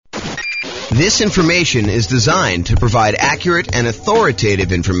This information is designed to provide accurate and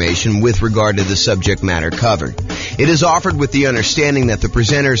authoritative information with regard to the subject matter covered. It is offered with the understanding that the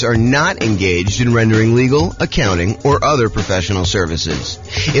presenters are not engaged in rendering legal, accounting, or other professional services.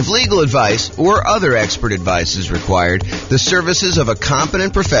 If legal advice or other expert advice is required, the services of a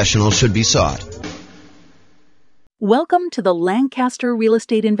competent professional should be sought. Welcome to the Lancaster Real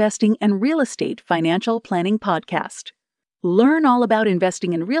Estate Investing and Real Estate Financial Planning Podcast. Learn all about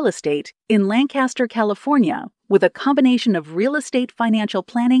investing in real estate in Lancaster, California, with a combination of real estate financial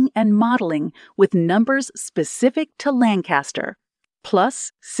planning and modeling with numbers specific to Lancaster,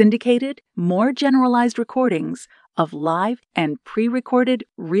 plus syndicated, more generalized recordings of live and pre-recorded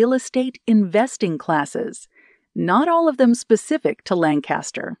real estate investing classes, not all of them specific to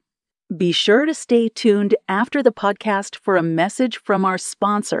Lancaster. Be sure to stay tuned after the podcast for a message from our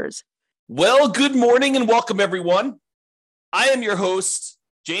sponsors. Well, good morning and welcome, everyone. I am your host,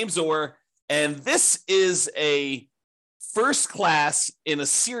 James Orr, and this is a first class in a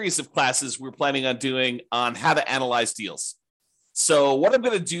series of classes we're planning on doing on how to analyze deals. So what I'm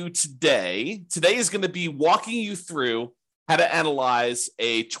going to do today is going to be walking you through how to analyze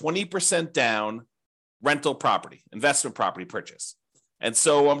a 20% down rental property, investment property purchase. And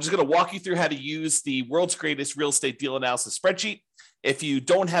so I'm just going to walk you through how to use the world's greatest real estate deal analysis spreadsheet. If you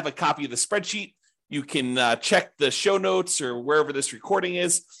don't have a copy of the spreadsheet, you can check the show notes or wherever this recording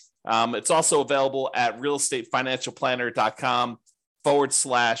is. It's also available at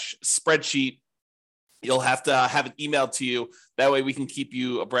realestateFinancialPlanner.com/spreadsheet. You'll have to have it emailed to you. That way we can keep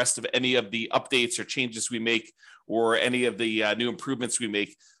you abreast of any of the updates or changes we make or any of the new improvements we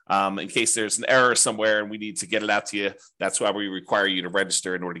make in case there's an error somewhere and we need to get it out to you. That's why we require you to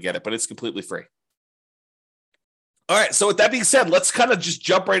register in order to get it, but it's completely free. All right, so with that being said, let's kind of just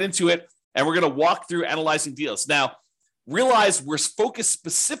jump right into it. And we're going to walk through analyzing deals. Now, realize we're focused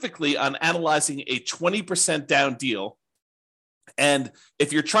specifically on analyzing a 20% down deal. And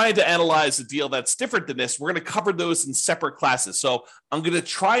if you're trying to analyze a deal that's different than this, we're going to cover those in separate classes. So I'm going to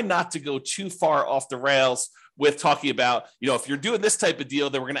try not to go too far off the rails with talking about, if you're doing this type of deal,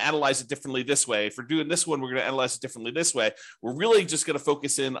 then we're going to analyze it differently this way. If we're doing this one, we're going to analyze it differently this way. We're really just going to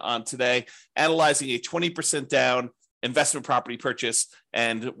focus in on today, analyzing a 20% down investment property purchase,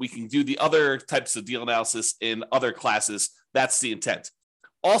 and we can do the other types of deal analysis in other classes. That's the intent.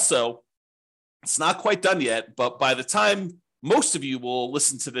 Also, it's not quite done yet, but by the time most of you will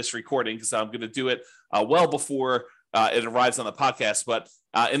listen to this recording, because I'm going to do it well before it arrives on the podcast, but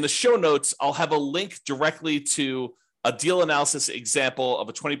in the show notes, I'll have a link directly to a deal analysis example of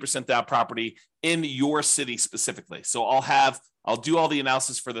a 20% down property in your city specifically. So I'll do all the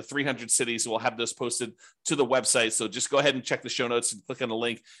analysis for the 300 cities. We'll have those posted to the website. So just go ahead and check the show notes and click on the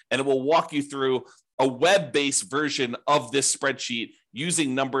link, and it will walk you through a web-based version of this spreadsheet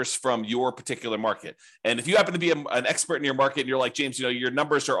using numbers from your particular market. And if you happen to be an expert in your market and you're like, James, your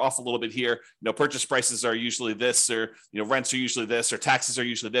numbers are off a little bit here. Purchase prices are usually this, or, rents are usually this, or taxes are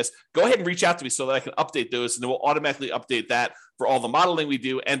usually this. Go ahead and reach out to me so that I can update those, and it will automatically update that for all the modeling we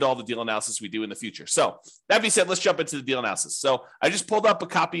do and all the deal analysis we do in the future. So that being said, let's jump into the deal analysis. So I just pulled up a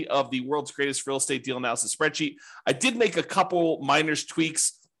copy of the world's greatest real estate deal analysis spreadsheet. I did make a couple minor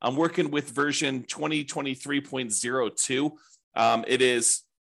tweaks. I'm working with version 2023.02. It is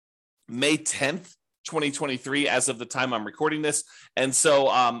May 10th, 2023, as of the time I'm recording this. And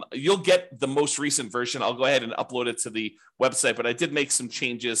so you'll get the most recent version. I'll go ahead and upload it to the website, but I did make some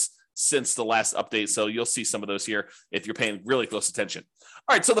changes since the last update. So you'll see some of those here if you're paying really close attention.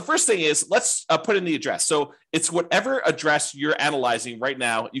 All right. So the first thing is let's put in the address. So it's whatever address you're analyzing right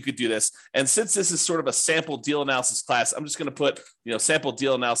now, you could do this. And since this is sort of a sample deal analysis class, I'm just going to put, sample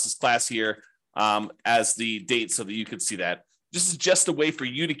deal analysis class here as the date so that you could see that. This is just a way for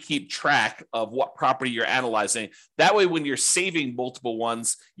you to keep track of what property you're analyzing. That way, when you're saving multiple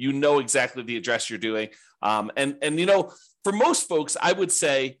ones, you know exactly the address you're doing. And for most folks, I would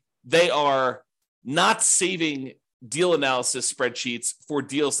say they are not saving deal analysis spreadsheets for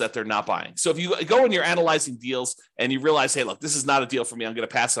deals that they're not buying. So if you go and you're analyzing deals and you realize, hey, look, this is not a deal for me, I'm going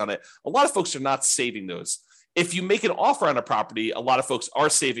to pass on it. A lot of folks are not saving those. If you make an offer on a property, a lot of folks are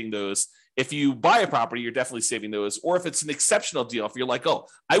saving those. If you buy a property, you're definitely saving those. Or if it's an exceptional deal, if you're like, oh,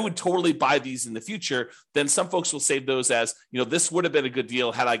 I would totally buy these in the future, then some folks will save those as, this would have been a good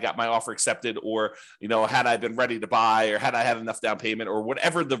deal had I got my offer accepted, or, had I been ready to buy, or had I had enough down payment, or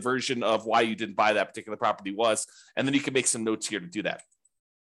whatever the version of why you didn't buy that particular property was. And then you can make some notes here to do that.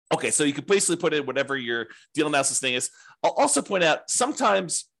 Okay, so you can basically put in whatever your deal analysis thing is. I'll also point out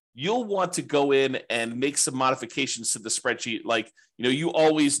sometimes you'll want to go in and make some modifications to the spreadsheet. Like, you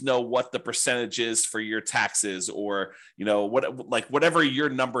always know what the percentage is for your taxes, or, whatever your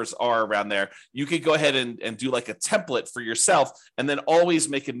numbers are around there. You could go ahead and do like a template for yourself, and then always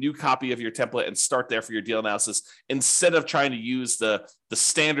make a new copy of your template and start there for your deal analysis, instead of trying to use the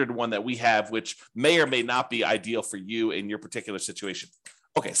standard one that we have, which may or may not be ideal for you in your particular situation.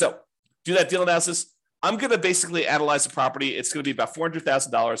 Okay, so do that deal analysis. I'm going to basically analyze the property. It's going to be about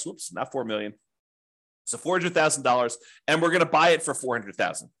 $400,000. Whoops, not $4 million. So $400,000, and we're going to buy it for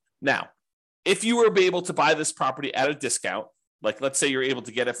 $400,000. Now, if you were able to buy this property at a discount, like let's say you're able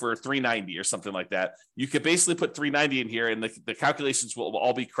to get it for $390 or something like that, you could basically put $390 in here, and the calculations will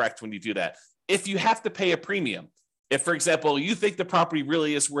all be correct when you do that. If you have to pay a premium, if, for example, you think the property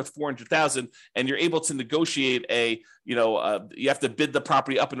really is worth $400,000 and you're able to negotiate you have to bid the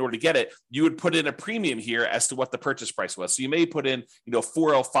property up in order to get it, you would put in a premium here as to what the purchase price was. So you may put in,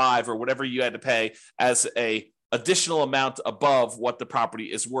 $405 or whatever you had to pay as a additional amount above what the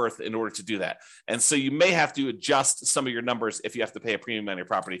property is worth in order to do that. And so you may have to adjust some of your numbers if you have to pay a premium on your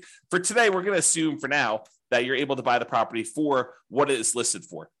property. For today, we're going to assume for now that you're able to buy the property for what it is listed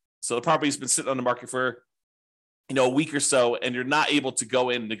for. So the property's been sitting on the market for a week or so, and you're not able to go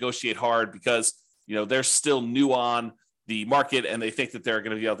in and negotiate hard because, they're still new on the market and they think that they're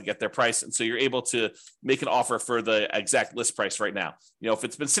going to be able to get their price. And so you're able to make an offer for the exact list price right now. If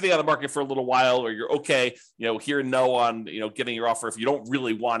it's been sitting on the market for a little while, or you're okay, hear no on, getting your offer. If you don't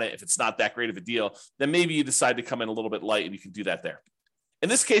really want it, if it's not that great of a deal, then maybe you decide to come in a little bit light, and you can do that there. In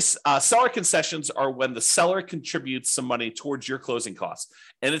this case, seller concessions are when the seller contributes some money towards your closing costs,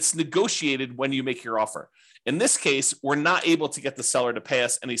 and it's negotiated when you make your offer. In this case, we're not able to get the seller to pay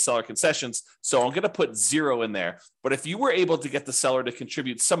us any seller concessions, so I'm going to put 0 in there. But if you were able to get the seller to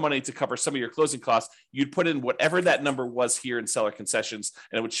contribute some money to cover some of your closing costs, you'd put in whatever that number was here in seller concessions,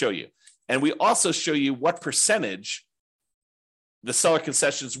 and it would show you. And we also show you what percentage the seller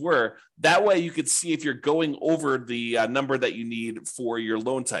concessions were. That way you could see if you're going over the number that you need for your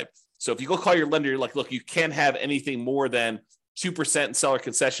loan type. So if you go call your lender, you're like, look, you can't have anything more than 2% in seller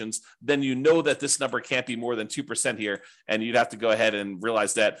concessions, then you know that this number can't be more than 2% here. And you'd have to go ahead and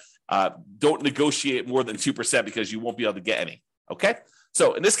realize that don't negotiate more than 2% because you won't be able to get any. Okay.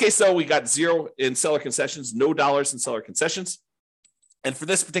 So in this case, though, we got 0 in seller concessions, no dollars in seller concessions. And for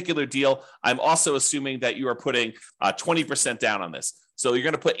this particular deal, I'm also assuming that you are putting 20% down on this. So you're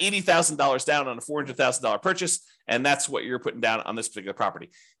going to put $80,000 down on a $400,000 purchase, and that's what you're putting down on this particular property.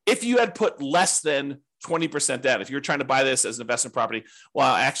 If you had put less than 20% down, if you're trying to buy this as an investment property,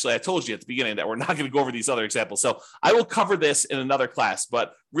 well, actually, I told you at the beginning that we're not going to go over these other examples. So I will cover this in another class,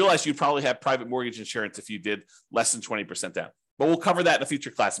 but realize you'd probably have private mortgage insurance if you did less than 20% down. But we'll cover that in a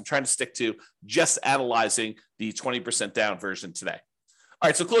future class. I'm trying to stick to just analyzing the 20% down version today. All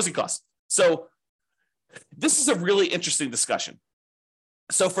right, so closing costs. So this is a really interesting discussion.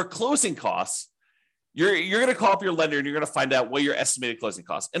 So for closing costs, you're going to call up your lender and you're going to find out what your estimated closing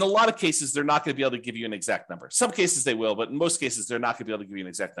costs. In a lot of cases, they're not going to be able to give you an exact number. Some cases they will, but in most cases, they're not going to be able to give you an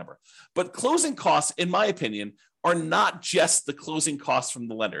exact number. But closing costs, in my opinion, are not just the closing costs from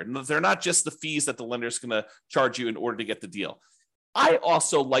the lender. They're not just the fees that the lender is going to charge you in order to get the deal. I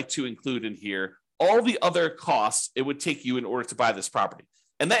also like to include in here all the other costs it would take you in order to buy this property.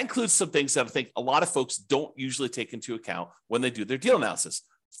 And that includes some things that I think a lot of folks don't usually take into account when they do their deal analysis.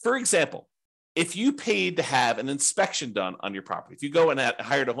 For example, if you paid to have an inspection done on your property, if you go and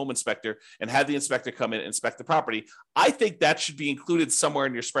hired a home inspector and have the inspector come in and inspect the property, I think that should be included somewhere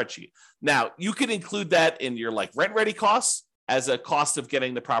in your spreadsheet. Now, you can include that in your rent ready costs as a cost of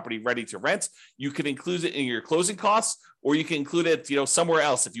getting the property ready to rent. You can include it in your closing costs, or you can include it, somewhere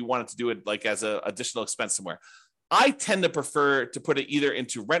else if you wanted to do it as an additional expense somewhere. I tend to prefer to put it either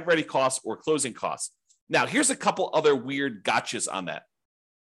into rent ready costs or closing costs. Now, here's a couple other weird gotchas on that.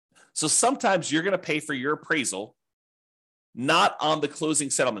 So sometimes you're going to pay for your appraisal not on the closing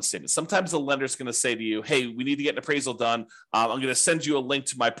settlement statement. Sometimes the lender is going to say to you, hey, we need to get an appraisal done. I'm going to send you a link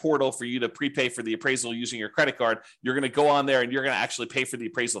to my portal for you to prepay for the appraisal using your credit card. You're going to go on there and you're going to actually pay for the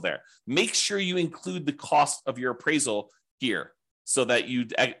appraisal there. Make sure you include the cost of your appraisal here so that you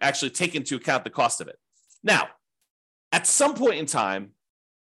actually take into account the cost of it. Now, at some point in time,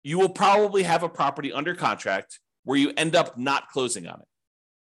 you will probably have a property under contract where you end up not closing on it,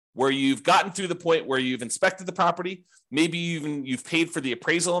 where you've gotten through the point where you've inspected the property, maybe you've paid for the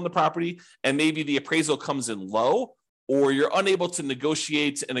appraisal on the property, and maybe the appraisal comes in low, or you're unable to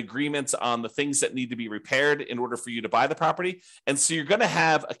negotiate an agreement on the things that need to be repaired in order for you to buy the property. And so you're going to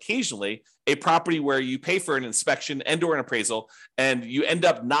have occasionally a property where you pay for an inspection and or an appraisal, and you end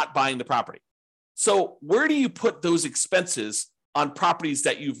up not buying the property. So where do you put those expenses on properties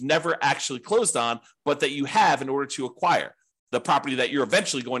that you've never actually closed on, but that you have in order to acquire the property that you're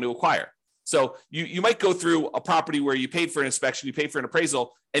eventually going to acquire. So you might go through a property where you paid for an inspection, you paid for an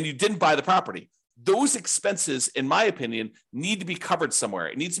appraisal, and you didn't buy the property. Those expenses, in my opinion, need to be covered somewhere.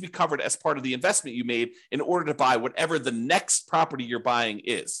 It needs to be covered as part of the investment you made in order to buy whatever the next property you're buying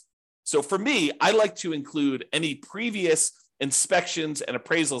is. So for me, I like to include any previous inspections and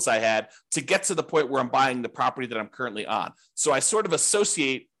appraisals I had to get to the point where I'm buying the property that I'm currently on. So I sort of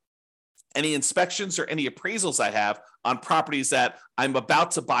associate any inspections or any appraisals I have on properties that I'm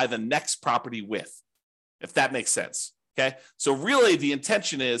about to buy the next property with, if that makes sense. Okay. So really the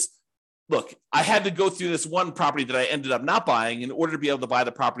intention is, look, I had to go through this one property that I ended up not buying in order to be able to buy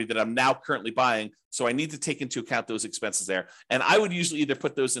the property that I'm now currently buying. So I need to take into account those expenses there. And I would usually either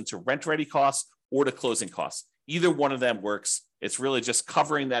put those into rent ready costs or to closing costs. Either one of them works. It's really just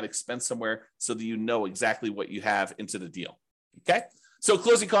covering that expense somewhere so that you know exactly what you have into the deal. Okay. So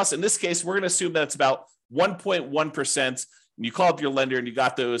closing costs, in this case, we're going to assume that it's about 1.1%. And you call up your lender and you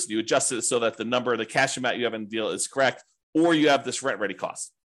got those, and you adjust it so that the number, the cash amount you have in the deal is correct, or you have this rent ready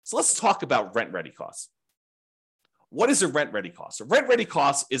cost. So let's talk about rent ready costs. What is a rent ready cost? A rent ready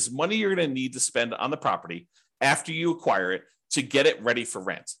cost is money you're going to need to spend on the property after you acquire it to get it ready for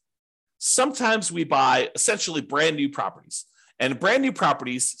rent. Sometimes we buy essentially brand new properties, and brand new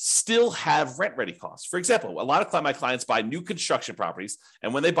properties still have rent ready costs. For example, a lot of my clients buy new construction properties,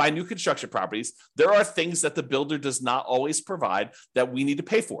 and when they buy new construction properties, there are things that the builder does not always provide that we need to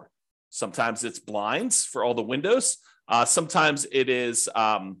pay for. Sometimes it's blinds for all the windows. Sometimes it is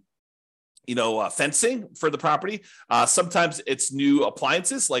fencing for the property. Sometimes it's new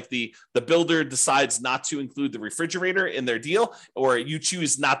appliances, like the builder decides not to include the refrigerator in their deal, or you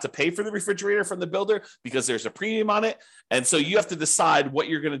choose not to pay for the refrigerator from the builder because there's a premium on it. And so you have to decide what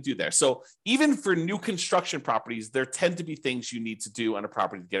you're going to do there. So even for new construction properties, there tend to be things you need to do on a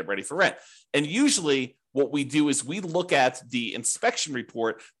property to get it ready for rent. And usually what we do is we look at the inspection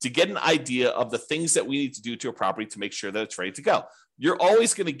report to get an idea of the things that we need to do to a property to make sure that it's ready to go. You're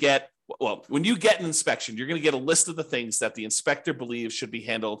always going to get, well, when you get an inspection, you're going to get a list of the things that the inspector believes should be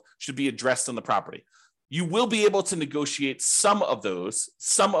handled, should be addressed on the property. You will be able to negotiate some of those,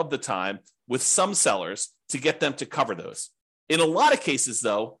 some of the time, with some sellers to get them to cover those. In a lot of cases,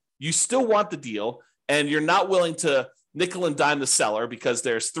 though, you still want the deal and you're not willing to nickel and dime the seller because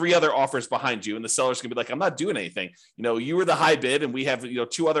there's 3 other offers behind you, and the seller's gonna be like, I'm not doing anything. You were the high bid, and we have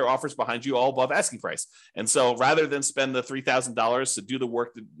 2 other offers behind you, all above asking price. And so rather than spend the $3,000 to do the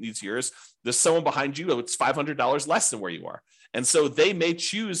work that needs yours, there's someone behind you it's $500 less than where you are. And so they may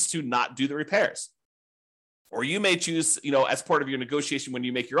choose to not do the repairs. Or you may choose, as part of your negotiation when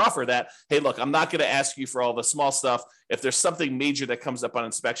you make your offer that, hey, look, I'm not going to ask you for all the small stuff. If there's something major that comes up on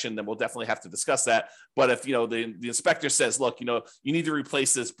inspection, then we'll definitely have to discuss that. But if, the inspector says, look, you need to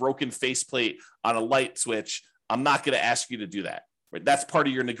replace this broken faceplate on a light switch, I'm not going to ask you to do that. Right? That's part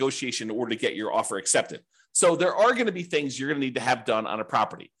of your negotiation in order to get your offer accepted. So there are going to be things you're going to need to have done on a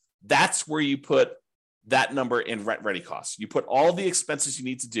property. That's where you put that number in rent ready costs. You put all the expenses you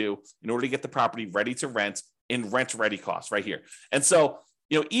need to do in order to get the property ready to rent in rent ready costs right here. And so,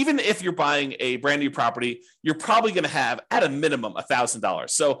 even if you're buying a brand new property, you're probably going to have at a minimum $1,000.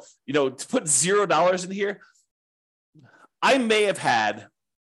 So, to put $0 in here, I may have had,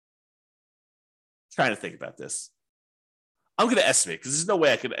 trying to think about this. I'm going to estimate because there's no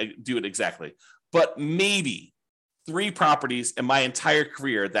way I could do it exactly, but maybe 3 properties in my entire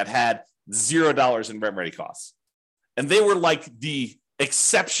career that had $0 in rent ready costs. And they were like the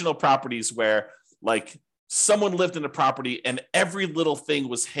exceptional properties where someone lived in the property and every little thing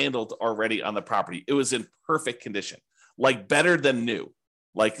was handled already on the property. It was in perfect condition, better than new,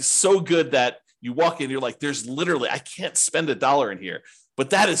 so good that you walk in, you're like, there's literally, I can't spend $1 in here.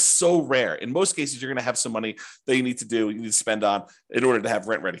 But that is so rare. In most cases, you're going to have some money that you need to spend on in order to have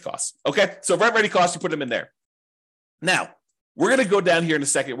rent ready costs. Okay. So rent ready costs, you put them in there. Now, we're going to go down here in a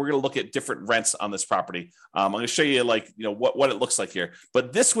second. We're going to look at different rents on this property. I'm going to show you what it looks like here.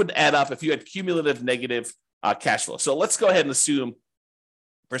 But this would add up if you had cumulative negative cash flow. So let's go ahead and assume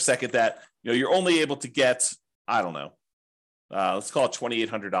for a second that you're only able to get, I don't know, let's call it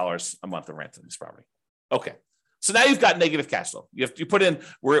 $2,800 a month of rent on this property. Okay. So now you've got negative cash flow. You put in,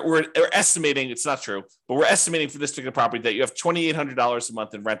 we're estimating, it's not true, but we're estimating for this particular property that you have $2,800 a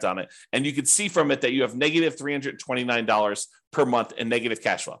month in rent on it. And you can see from it that you have negative $329 per month in negative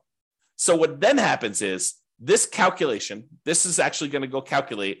cash flow. So what then happens is this calculation, this is actually going to go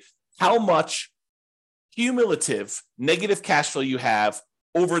calculate how much cumulative negative cash flow you have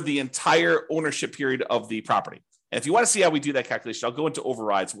over the entire ownership period of the property. And if you want to see how we do that calculation, I'll go into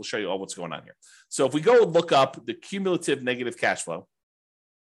overrides. We'll show you all what's going on here. So if we go and look up the cumulative negative cash flow,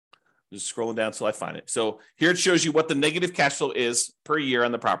 just scrolling down until I find it. So here it shows you what the negative cash flow is per year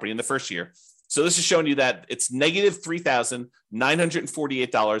on the property in the first year. So this is showing you that it's negative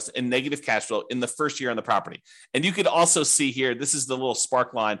 $3,948 in negative cash flow in the first year on the property. And you could also see here, this is the little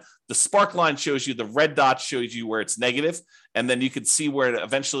spark line. The spark line shows you, the red dot shows you where it's negative, and then you can see where it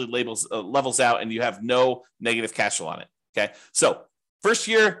eventually levels out and you have no negative cash flow on it. Okay, so first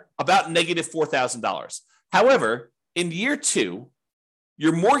year, about negative $4,000. However, in year 2,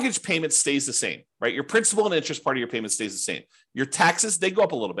 your mortgage payment stays the same, right? Your principal and interest part of your payment stays the same. Your taxes, they go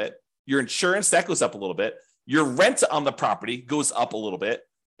up a little bit. Your insurance, that goes up a little bit. Your rent on the property goes up a little bit.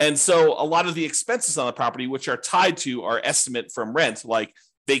 And so a lot of the expenses on the property, which are tied to our estimate from rent, like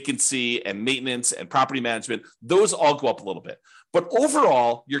vacancy and maintenance and property management, those all go up a little bit. But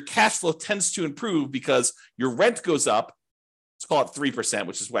overall, your cash flow tends to improve because your rent goes up. Let's call it 3%,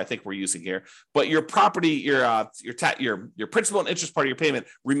 which is what I think we're using here. But your property, your principal and interest part of your payment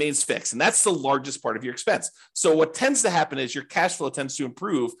remains fixed. And that's the largest part of your expense. So what tends to happen is your cash flow tends to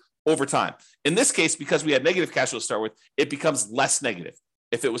improve over time. In this case, because we had negative cash flow to start with, it becomes less negative.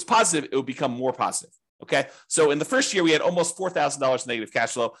 If it was positive, it would become more positive. Okay. So in the first year, we had almost $4,000 negative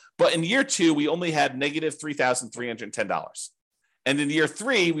cash flow. But in year 2, we only had negative $3,310. And in year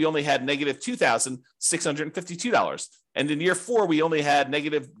 3, we only had negative $2,652. And in year 4, we only had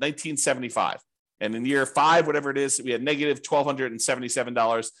negative $1,975. And in year 5, whatever it is, we had negative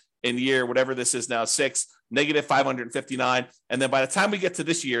 $1,277. In year, whatever this is now, 6, negative $559. And then by the time we get to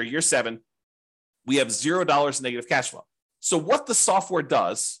this year, year 7, we have $0 negative cash flow. So what the software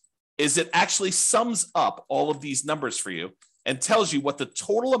does is it actually sums up all of these numbers for you and tells you what the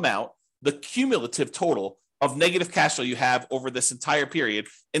total amount, the cumulative total of negative cash flow you have over this entire period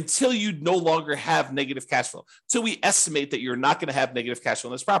until you no longer have negative cash flow. So we estimate that you're not going to have negative cash flow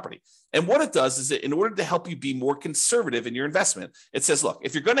on this property. And what it does is that in order to help you be more conservative in your investment, it says, look,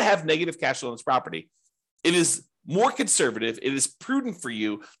 if you're going to have negative cash flow on this property, it is more conservative. It is prudent for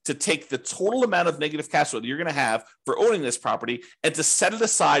you to take the total amount of negative cash flow that you're going to have for owning this property and to set it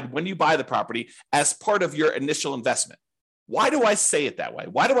aside when you buy the property as part of your initial investment. Why do I say it that way?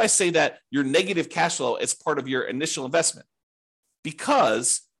 Why do I say that your negative cash flow is part of your initial investment?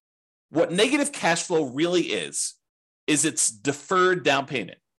 Because what negative cash flow really is it's deferred down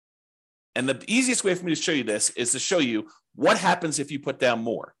payment. And the easiest way for me to show you this is to show you what happens if you put down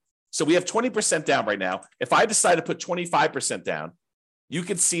more. So we have 20% down right now. If I decide to put 25% down, you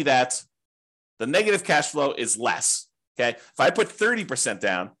can see that the negative cash flow is less. Okay. If I put 30%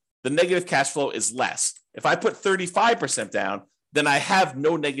 down, the negative cash flow is less. If I put 35% down, then I have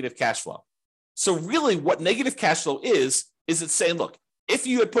no negative cash flow. So really what negative cash flow is it's saying, look, if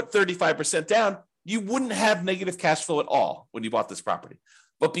you had put 35% down, you wouldn't have negative cash flow at all when you bought this property.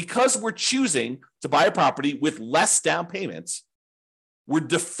 But because we're choosing to buy a property with less down payments, we're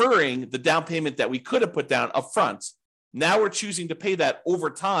deferring the down payment that we could have put down up front. Now we're choosing to pay that over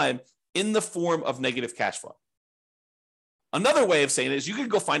time in the form of negative cash flow. Another way of saying it is you could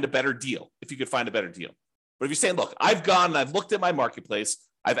go find a better deal if you could find a better deal. But if you're saying, look, I've gone and I've looked at my marketplace,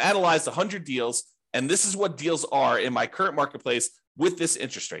 I've analyzed 100 deals, and this is what deals are in my current marketplace with this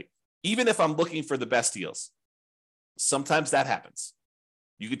interest rate, even if I'm looking for the best deals. Sometimes that happens.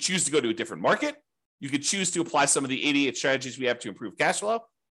 You could choose to go to a different market. You could choose to apply some of the 88 strategies we have to improve cash flow.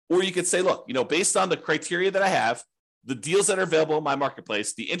 Or you could say, look, based on the criteria that I have, the deals that are available in my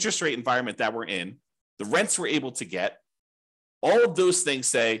marketplace, the interest rate environment that we're in, the rents we're able to get, all of those things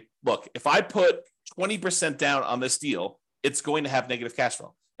say, look, if I put 20% down on this deal, it's going to have negative cash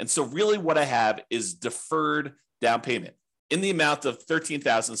flow. And so really what I have is deferred down payment in the amount of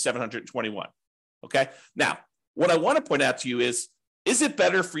 $13,721. Okay. Now, what I want to point out to you is it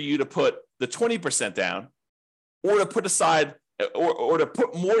better for you to put the 20% down or to put aside or to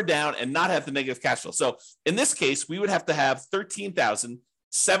put more down and not have the negative cash flow? So in this case, we would have to have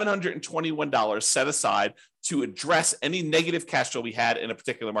 $13,721 set aside to address any negative cash flow we had in a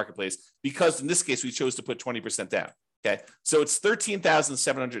particular marketplace, because in this case, we chose to put 20% down. Okay. So it's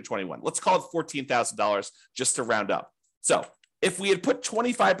 $13,721. Let's call it $14,000 just to round up. So if we had put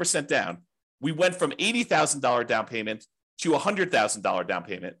 25% down, we went from $80,000 down payment to $100,000 down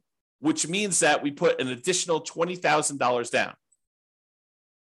payment, which means that we put an additional $20,000 down.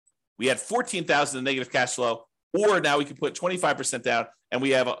 We had $14,000 in negative cash flow, or now we can put 25% down and we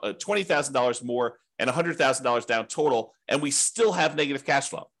have $20,000 more and $100,000 down total, and we still have negative cash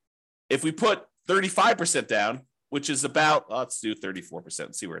flow. If we put 35% down, which is about, let's do 34%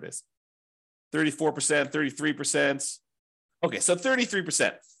 and see where it is. 34%, 33%. Okay, so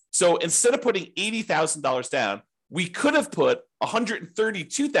 33%. So instead of putting $80,000 down, we could have put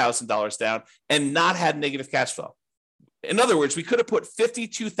 $132,000 down and not had negative cash flow. In other words, we could have put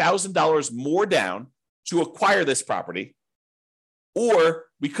 $52,000 more down to acquire this property, or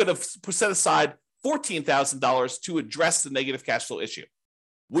we could have set aside $14,000 to address the negative cash flow issue.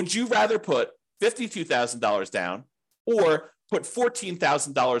 Would you rather put $52,000 down or put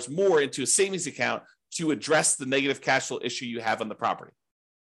 $14,000 more into a savings account to address the negative cash flow issue you have on the property?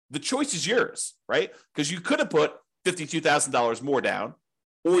 The choice is yours, right? Because you could have put $52,000 more down,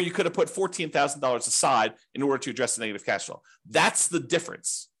 or you could have put $14,000 aside in order to address the negative cash flow. That's the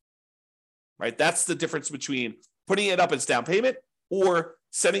difference, right? That's the difference between putting it up as down payment or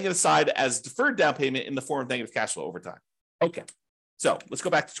setting it aside as deferred down payment in the form of negative cash flow over time. Okay, so let's go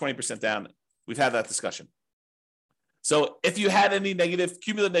back to 20% down. We've had that discussion. So if you had any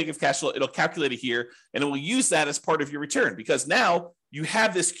cumulative negative cash flow, it'll calculate it here, and it will use that as part of your return, because now you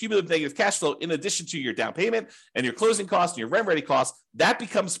have this cumulative negative cash flow in addition to your down payment and your closing costs and your rent ready costs. That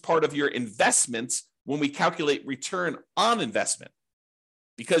becomes part of your investments when we calculate return on investment,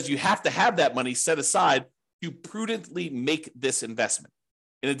 because you have to have that money set aside to prudently make this investment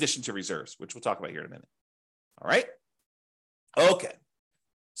in addition to reserves, which we'll talk about here in a minute. All right. Okay.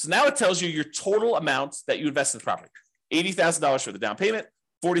 So now it tells you your total amounts that you invest in the property. $80,000 for the down payment,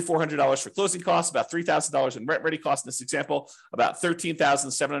 $4,400 for closing costs, about $3,000 in rent ready costs in this example, about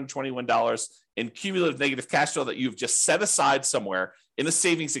 $13,721 in cumulative negative cash flow that you've just set aside somewhere in a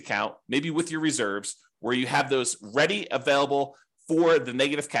savings account, maybe with your reserves, where you have those ready, available for the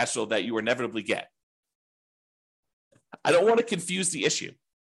negative cash flow that you inevitably get. I don't want to confuse the issue.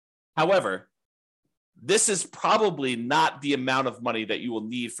 However, this is probably not the amount of money that you will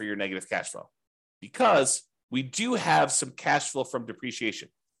need for your negative cash flow, because we do have some cash flow from depreciation.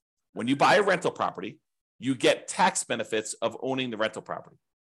 When you buy a rental property, you get tax benefits of owning the rental property.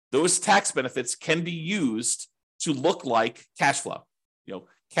 Those tax benefits can be used to look like cash flow,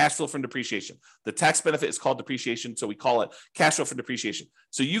 cash flow from depreciation. The tax benefit is called depreciation, so we call it cash flow from depreciation.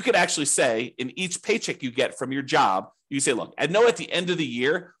 So you could actually say in each paycheck you get from your job, you say, look, I know at the end of the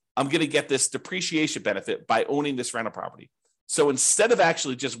year, I'm going to get this depreciation benefit by owning this rental property. So instead of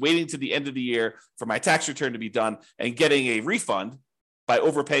actually just waiting to the end of the year for my tax return to be done and getting a refund by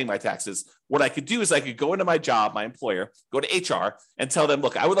overpaying my taxes, what I could do is I could go into my job, my employer, go to HR and tell them,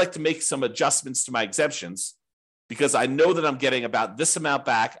 look, I would like to make some adjustments to my exemptions because I know that I'm getting about this amount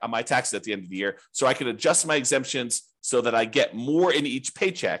back on my taxes at the end of the year. So I can adjust my exemptions so that I get more in each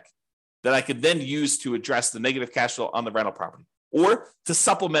paycheck that I could then use to address the negative cash flow on the rental property, or to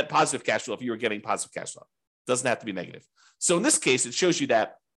supplement positive cash flow if you were getting positive cash flow. It doesn't have to be negative. So in this case, it shows you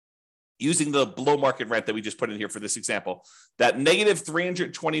that using the below market rent that we just put in here for this example, that negative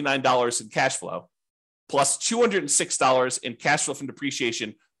 $329 in cash flow plus $206 in cash flow from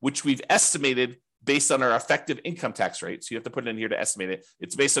depreciation, which we've estimated based on our effective income tax rate. So you have to put it in here to estimate it.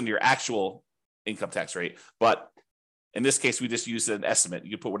 It's based on your actual income tax rate. But in this case, we just use an estimate.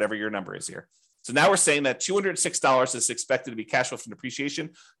 You can put whatever your number is here. So now we're saying that $206 is expected to be cash flow from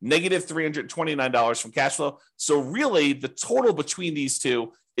depreciation, negative $329 from cash flow. So really the total between these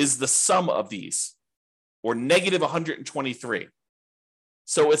two is the sum of these, or negative 123.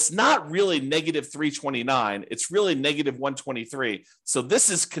 So it's not really negative 329. It's really negative 123. So this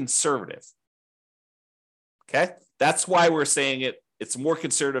is conservative. Okay. That's why we're saying it's more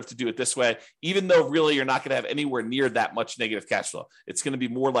conservative to do it this way, even though really you're not going to have anywhere near that much negative cash flow. It's going to be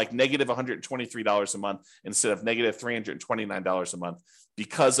more like negative $123 a month instead of negative $329 a month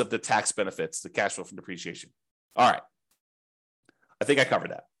because of the tax benefits, the cash flow from depreciation. All right. I think I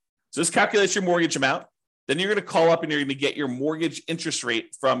covered that. So this calculates your mortgage amount. Then you're going to call up and you're going to get your mortgage interest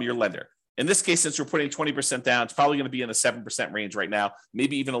rate from your lender. In this case, since we're putting 20% down, it's probably going to be in the 7% range right now,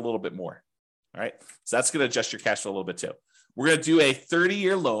 maybe even a little bit more. All right. So that's going to adjust your cash flow a little bit too. We're going to do a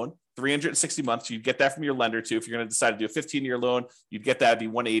 30-year loan, 360 months. You'd get that from your lender too. If you're going to decide to do a 15-year loan, you'd get that, it'd be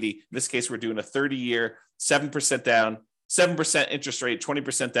 180. In this case, we're doing a 30-year, 7% down, 7% interest rate,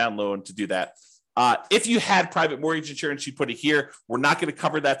 20% down loan to do that. If you had private mortgage insurance, you'd put it here. We're not going to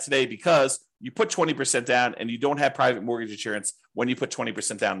cover that today because you put 20% down and you don't have private mortgage insurance when you put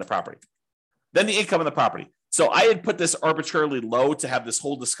 20% down in the property. Then the income of the property. So I had put this arbitrarily low to have this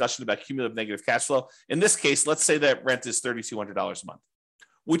whole discussion about cumulative negative cash flow. In this case, let's say that rent is $3,200 a month,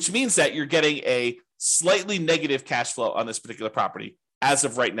 which means that you're getting a slightly negative cash flow on this particular property as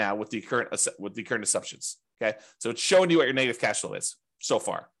of right now with the current assumptions. Okay, so it's showing you what your negative cash flow is so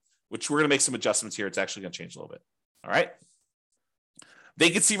far, which we're going to make some adjustments here. It's actually going to change a little bit. All right.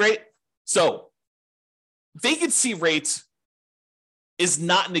 Vacancy rate. So vacancy rate is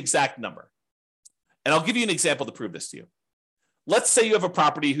not an exact number. And I'll give you an example to prove this to you. let's say you have a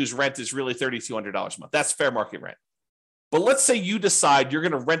property whose rent is really $3,200 a month. That's fair market rent. But let's say you decide you're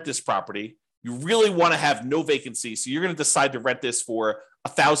going to rent this property. You really want to have no vacancy. So you're going to decide to rent this for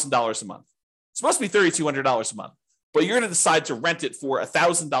 $1,000 a month. It's supposed to be $3,200 a month, but you're going to decide to rent it for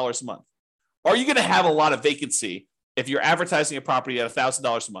 $1,000 a month. Are you going to have a lot of vacancy if you're advertising a property at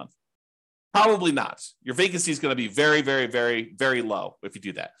 $1,000 a month? Probably not. Your vacancy is going to be very, very, very, very low if you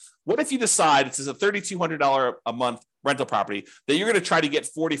do that. What if you decide it's a $3,200 a month rental property that you're going to try to get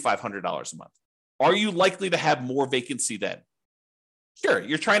 $4,500 a month? Are you likely to have more vacancy then? Sure,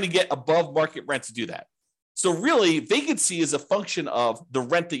 you're trying to get above market rent to do that. So really, vacancy is a function of the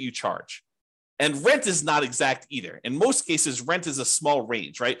rent that you charge. And rent is not exact either. In most cases, rent is a small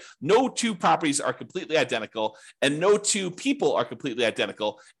range, right? No two properties are completely identical, and no two people are completely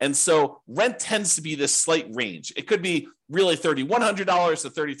identical. And so rent tends to be this slight range. It could be really $3,100 to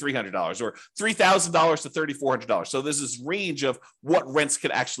 $3,300 or $3,000 to $3,400. So there's this range of what rents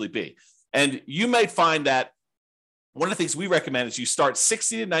could actually be. And you might find that one of the things we recommend is you start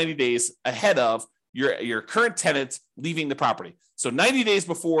 60 to 90 days ahead of your current tenant leaving the property. So 90 days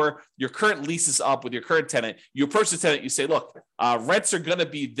before your current lease is up with your current tenant, you approach the tenant, you say, look, rents are going to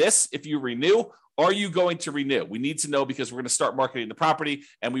be this if you renew. Are you going to renew? We need to know because we're going to start marketing the property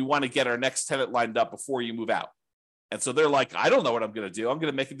and we want to get our next tenant lined up before you move out. And so they're like, I don't know what I'm going to do. I'm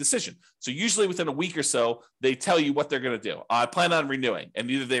going to make a decision. So usually within a week or so, they tell you what they're going to do. I plan on renewing.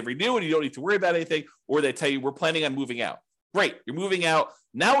 And either they renew and you don't need to worry about anything, or they tell you we're planning on moving out. Great, you're moving out.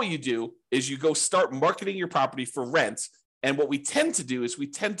 Now what you do is you go start marketing your property for rent. And what we tend to do is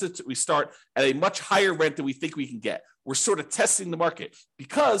we start at a much higher rent than we think we can get. We're sort of testing the market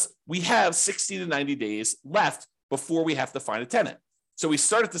because we have 60 to 90 days left before we have to find a tenant. So we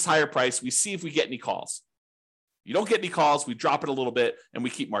start at this higher price. We see if we get any calls. You don't get any calls, we drop it a little bit and we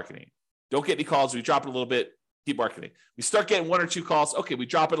keep marketing. Don't get any calls, we drop it a little bit, keep marketing. We start getting one or two calls. Okay, we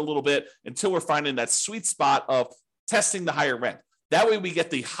drop it a little bit until we're finding that sweet spot of testing the higher rent. That way we get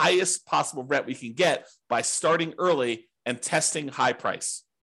the highest possible rent we can get by starting early and testing high price.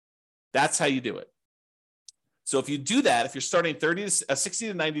 That's how you do it. So if you do that, if you're starting 60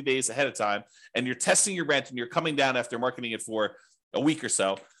 to 90 days ahead of time and you're testing your rent and you're coming down after marketing it for a week or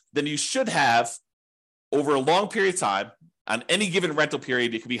so, then you should have, over a long period of time, on any given rental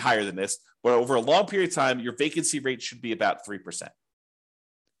period, it could be higher than this, but over a long period of time, your vacancy rate should be about 3%.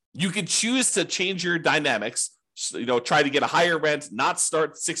 You could choose to change your dynamics, try to get a higher rent, not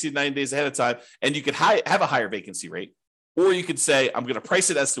start 60 to 90 days ahead of time, and you could have a higher vacancy rate. Or you could say, I'm going to price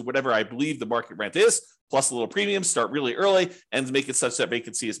it as to whatever I believe the market rent is, plus a little premium, start really early, and make it such that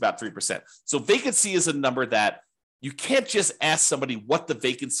vacancy is about 3%. So vacancy is a number that you can't just ask somebody what the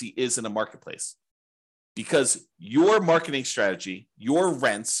vacancy is in a marketplace, because your marketing strategy, your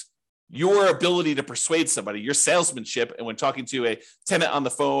rents, your ability to persuade somebody, your salesmanship, and when talking to a tenant on the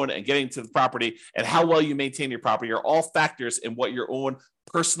phone and getting to the property, and how well you maintain your property are all factors in what your own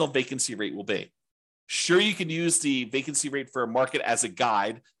personal vacancy rate will be. Sure, you can use the vacancy rate for a market as a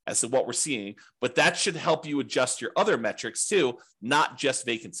guide as to what we're seeing, but that should help you adjust your other metrics too, not just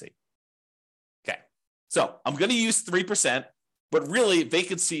vacancy. Okay, so I'm going to use 3%. But really,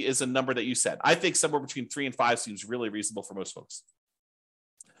 vacancy is a number that you said. I think somewhere between 3 and 5 seems really reasonable for most folks.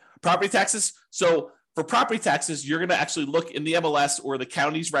 Property taxes. So for property taxes, you're going to actually look in the MLS or the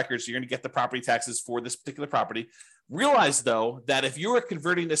county's records. You're going to get the property taxes for this particular property. Realize, though, that if you are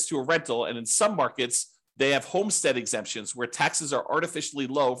converting this to a rental, and in some markets, they have homestead exemptions where taxes are artificially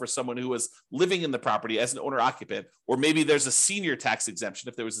low for someone who is living in the property as an owner-occupant, or maybe there's a senior tax exemption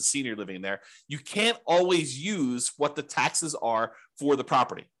if there was a senior living there. You can't always use what the taxes are for the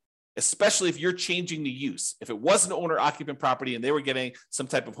property, especially if you're changing the use. If it was an owner-occupant property and they were getting some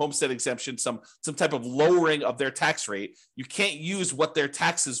type of homestead exemption, some type of lowering of their tax rate, you can't use what their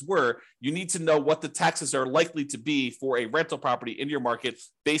taxes were. You need to know what the taxes are likely to be for a rental property in your market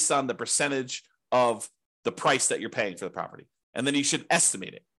based on the percentage of the price that you're paying for the property. And then you should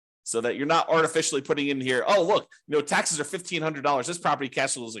estimate it so that you're not artificially putting in here, oh, look, taxes are $1,500. This property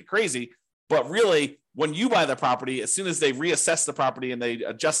cash flows like crazy. But really, when you buy the property, as soon as they reassess the property and they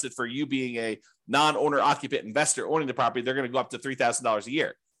adjust it for you being a non-owner occupant investor owning the property, they're going to go up to $3,000 a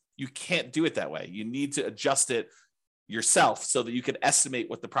year. You can't do it that way. You need to adjust it yourself so that you can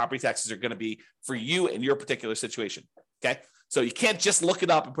estimate what the property taxes are going to be for you in your particular situation. Okay. So you can't just look it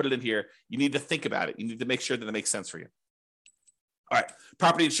up and put it in here. You need to think about it. You need to make sure that it makes sense for you. All right.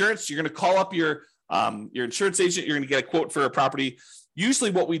 Property insurance. You're going to call up your insurance agent. You're going to get a quote for a property.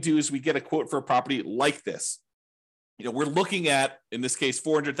 Usually what we do is we get a quote for a property like this. We're looking at, in this case,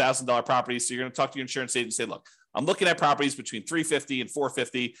 $400,000 properties. So you're going to talk to your insurance agent and say, look, I'm looking at properties between $350,000 and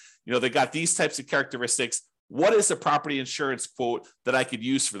 $450,000. They got these types of characteristics. what is a property insurance quote that I could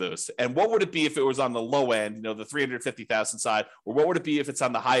use for those? And what would it be if it was on the low end, the 350,000 side, or what would it be if it's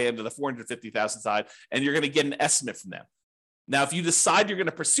on the high end of the 450,000 side? And you're going to get an estimate from them. Now, if you decide you're going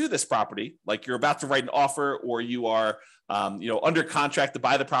to pursue this property, like you're about to write an offer, or you are, under contract to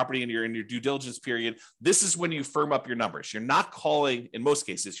buy the property and you're in your due diligence period, this is when you firm up your numbers. You're not calling, in most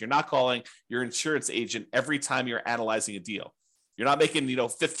cases, you're not calling your insurance agent every time you're analyzing a deal. You're not making,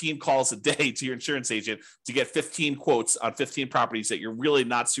 15 calls a day to your insurance agent to get 15 quotes on 15 properties that you're really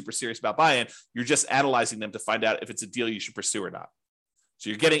not super serious about buying. You're just analyzing them to find out if it's a deal you should pursue or not. So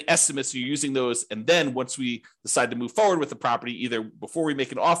you're getting estimates, you're using those. And then once we decide to move forward with the property, either before we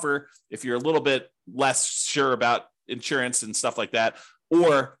make an offer, if you're a little bit less sure about insurance and stuff like that,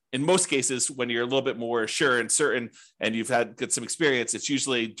 or in most cases, when you're a little bit more sure and certain and you've got some experience, it's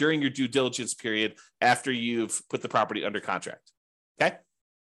usually during your due diligence period after you've put the property under contract. Okay.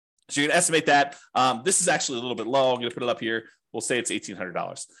 So you're going to estimate that. This is actually a little bit low. I'm going to put it up here. We'll say it's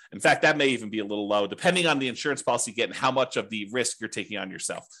 $1,800. In fact, that may even be a little low, depending on the insurance policy you get and how much of the risk you're taking on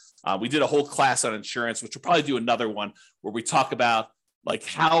yourself. We did a whole class on insurance, which we'll probably do another one where we talk about like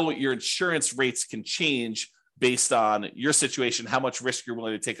how your insurance rates can change based on your situation, how much risk you're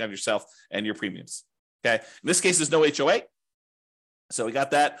willing to take on yourself and your premiums. Okay. In this case, there's no HOA. So we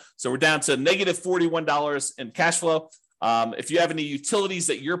got that. So we're down to negative $41 in cash flow. If you have any utilities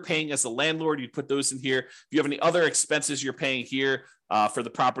that you're paying as a landlord, you'd put those in here. If you have any other expenses you're paying here for the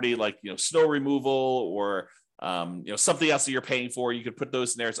property, like snow removal or something else that you're paying for, you could put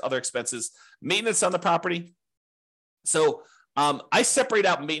those in there as other expenses. Maintenance on the property. So I separate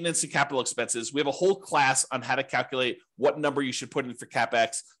out maintenance and capital expenses. We have a whole class on how to calculate what number you should put in for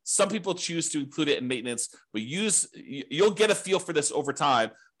CapEx. Some people choose to include it in maintenance, but you'll get a feel for this over time.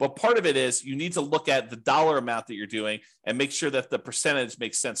 But part of it is you need to look at the dollar amount that you're doing and make sure that the percentage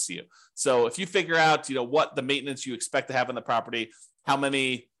makes sense to you. So if you figure out, what the maintenance you expect to have on the property, how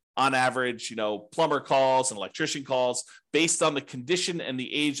many on average, plumber calls and electrician calls based on the condition and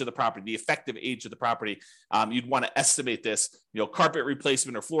the age of the property, the effective age of the property. You'd want to estimate this, carpet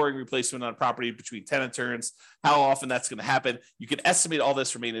replacement or flooring replacement on a property between tenant turns, how often that's going to happen. You can estimate all this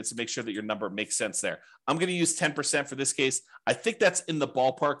for maintenance and make sure that your number makes sense there. I'm going to use 10% for this case. I think that's in the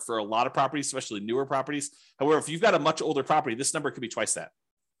ballpark for a lot of properties, especially newer properties. However, if you've got a much older property, this number could be twice that.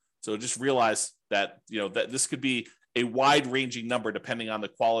 So just realize that, that this could be a wide-ranging number depending on the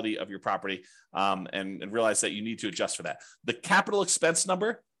quality of your property, and realize that you need to adjust for that. The capital expense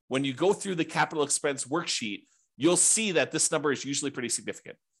number, when you go through the capital expense worksheet, you'll see that this number is usually pretty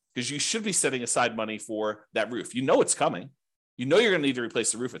significant because you should be setting aside money for that roof. It's coming. You're going to need to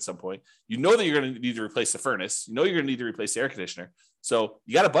replace the roof at some point. That you're going to need to replace the furnace. You're going to need to replace the air conditioner. So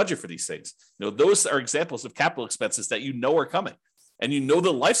you got to budget for these things. Those are examples of capital expenses that are coming. And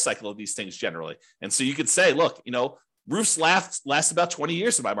the life cycle of these things generally. And so you could say, look, roofs last about 20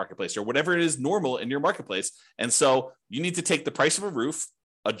 years in my marketplace or whatever it is normal in your marketplace. And so you need to take the price of a roof,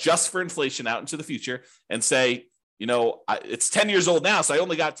 adjust for inflation out into the future and say, it's 10 years old now, so I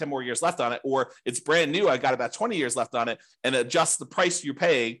only got 10 more years left on it. Or it's brand new, I got about 20 years left on it, and adjust the price you're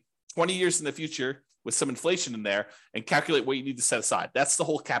paying 20 years in the future with some inflation in there and calculate what you need to set aside. That's the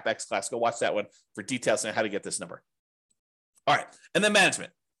whole CapEx class. Go watch that one for details on how to get this number. All right. And then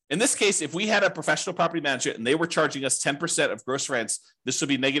management. In this case, if we had a professional property manager and they were charging us 10% of gross rents, this would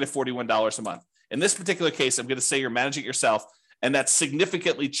be negative $41 a month. In this particular case, I'm going to say you're managing it yourself, and that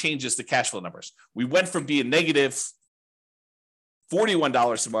significantly changes the cash flow numbers. We went from being negative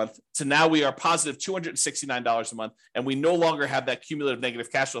 $41 a month to now we are positive $269 a month, and we no longer have that cumulative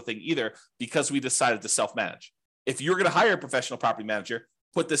negative cash flow thing either because we decided to self-manage. If you're going to hire a professional property manager,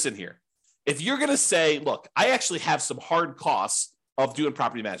 put this in here. If you're going to say, look, I actually have some hard costs of doing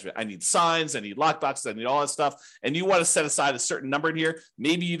property management. I need signs, I need lockboxes, I need all that stuff. And you want to set aside a certain number in here.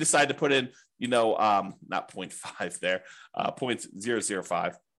 Maybe you decide to put in, not 0.5 there, 0.005.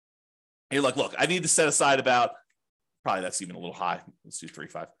 And you're like, look, I need to set aside about, probably that's even a little high. Let's do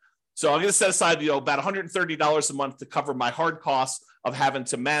 3.5. So I'm going to set aside, about $130 a month to cover my hard costs of having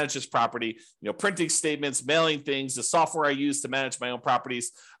to manage this property, printing statements, mailing things, the software I use to manage my own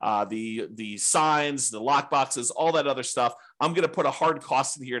properties, the signs, the lock boxes, all that other stuff. I'm going to put a hard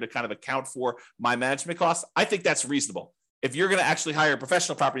cost in here to kind of account for my management costs. I think that's reasonable. If you're going to actually hire a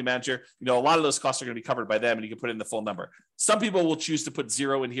professional property manager, a lot of those costs are going to be covered by them and you can put in the full number. Some people will choose to put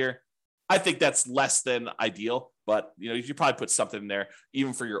zero in here. I think that's less than ideal, but you should probably put something in there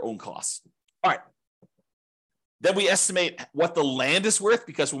even for your own costs. All right. Then we estimate what the land is worth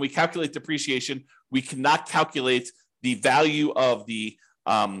because when we calculate depreciation, we cannot calculate the value of the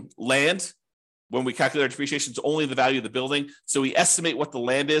land when we calculate our depreciation, it's only the value of the building. So we estimate what the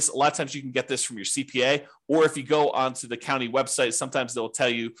land is. A lot of times you can get this from your CPA, or if you go onto the county website, sometimes they'll tell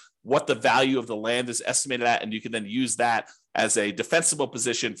you what the value of the land is estimated at, and you can then use that as a defensible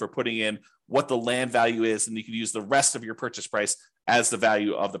position for putting in what the land value is, and you can use the rest of your purchase price as the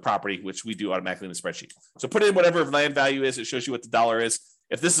value of the property, which we do automatically in the spreadsheet. So put in whatever land value is. It shows you what the dollar is.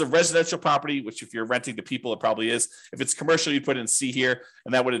 If this is a residential property, which if you're renting to people, it probably is. If it's commercial, you put in C here,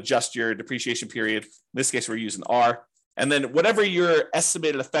 and that would adjust your depreciation period. In this case, we're using R. And then whatever your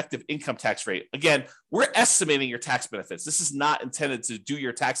estimated effective income tax rate, again, we're estimating your tax benefits. This is not intended to do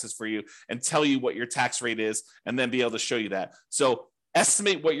your taxes for you and tell you what your tax rate is and then be able to show you that. So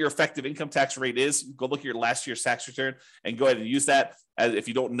estimate what your effective income tax rate is. Go look at your last year's tax return and go ahead and use that. As if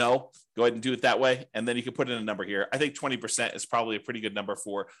you don't know, go ahead and do it that way. And then you can put in a number here. I think 20% is probably a pretty good number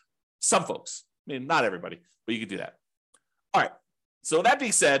for some folks. I mean, not everybody, but you can do that. All right. So that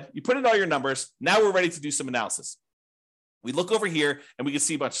being said, you put in all your numbers. Now we're ready to do some analysis. We look over here and we can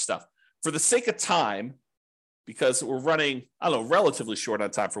see a bunch of stuff. For the sake of time, because we're running, relatively short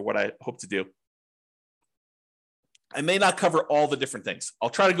on time for what I hope to do, I may not cover all the different things. I'll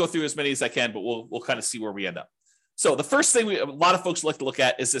try to go through as many as I can, but we'll kind of see where we end up. So the first thing a lot of folks like to look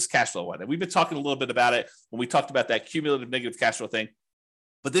at is this cash flow one. And we've been talking a little bit about it when we talked about that cumulative negative cash flow thing.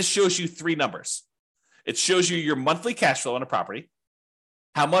 But this shows you three numbers. It shows you your monthly cash flow on a property,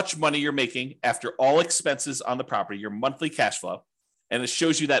 how much money you're making after all expenses on the property, your monthly cash flow. And it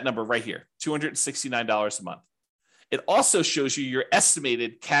shows you that number right here, $269 a month. It also shows you your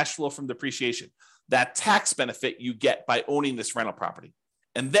estimated cash flow from depreciation, that tax benefit you get by owning this rental property.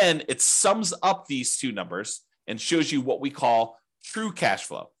 And then it sums up these two numbers and shows you what we call true cash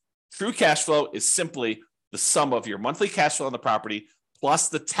flow. True cash flow is simply the sum of your monthly cash flow on the property plus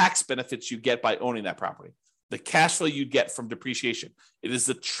the tax benefits you get by owning that property, the cash flow you get from depreciation. It is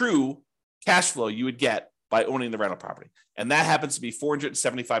the true cash flow you would get by owning the rental property. And that happens to be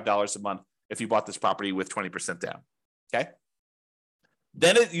 $475 a month if you bought this property with 20% down, okay?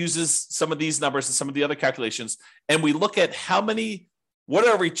 Then it uses some of these numbers and some of the other calculations, and we look at what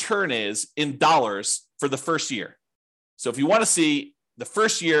our return is in dollars for the first year. So if you want to see the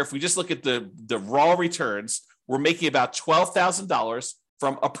first year, if we just look at the raw returns, we're making about $12,000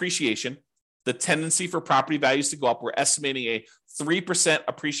 from appreciation. The tendency for property values to go up, we're estimating a 3%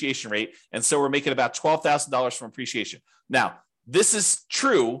 appreciation rate. And so we're making about $12,000 from appreciation. Now, this is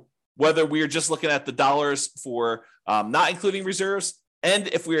true whether we are just looking at the dollars for not including reserves, and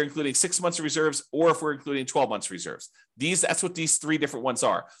if we're including 6 months of reserves, or if we're including 12 months of reserves. That's what these three different ones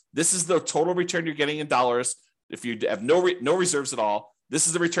are. This is the total return you're getting in dollars if you have no reserves at all. This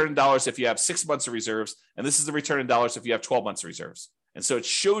is the return in dollars if you have 6 months of reserves, and this is the return in dollars if you have 12 months of reserves. And so it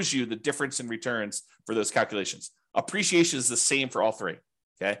shows you the difference in returns for those calculations. Appreciation is the same for all three,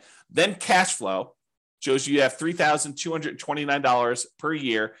 okay? Then cash flow shows you have $3,229 per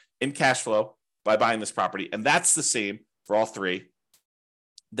year in cash flow by buying this property, and that's the same for all three.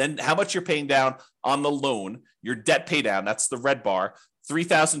 Then how much you're paying down on the loan, your debt pay down, that's the red bar.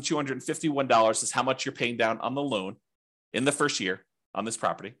 $3,251 is how much you're paying down on the loan in the first year on this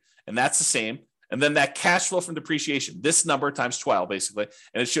property. And that's the same. And then that cash flow from depreciation, this number times 12, basically.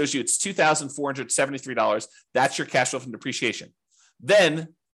 And it shows you it's $2,473. That's your cash flow from depreciation.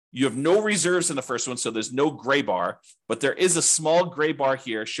 Then you have no reserves in the first one, so there's no gray bar, but there is a small gray bar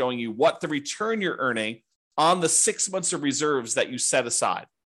here showing you what the return you're earning on the 6 months of reserves that you set aside.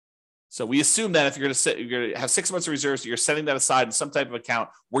 So we assume that if you're going to have 6 months of reserves, you're setting that aside in some type of account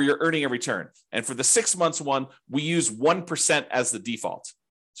where you're earning a return. And for the 6 months one, we use 1% as the default.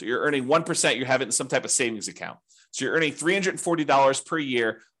 So you're earning 1%, you have it in some type of savings account. So you're earning $340 per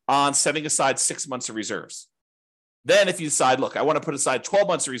year on setting aside 6 months of reserves. Then if you decide, look, I want to put aside 12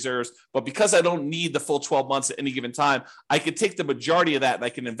 months of reserves, but because I don't need the full 12 months at any given time, I could take the majority of that and I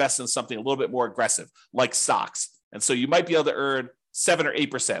can invest in something a little bit more aggressive, like stocks. And so you might be able to earn 7 or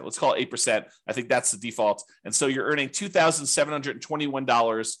 8%. Let's call it 8%. I think that's the default. And so you're earning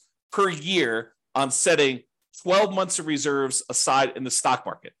 $2,721 per year on setting 12 months of reserves aside in the stock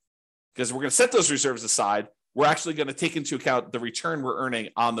market. Because we're going to set those reserves aside, we're actually going to take into account the return we're earning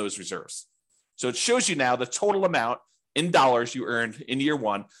on those reserves. So it shows you now the total amount in dollars you earned in year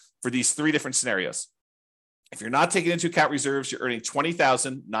one for these three different scenarios. If you're not taking into account reserves, you're earning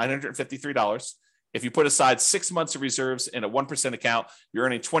 $20,953. If you put aside 6 months of reserves in a 1% account, you're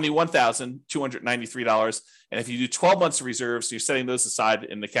earning $21,293. And if you do 12 months of reserves, so you're setting those aside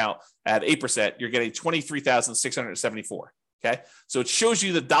in the account at 8%, you're getting $23,674. Okay. So it shows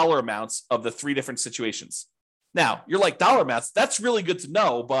you the dollar amounts of the three different situations. Now, you're like, dollar amounts, that's really good to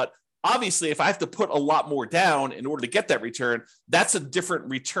know, but Obviously, if I have to put a lot more down in order to get that return, that's a different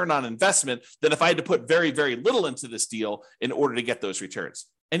return on investment than if I had to put very, very little into this deal in order to get those returns.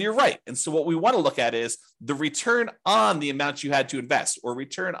 And you're right. And so what we want to look at is the return on the amount you had to invest, or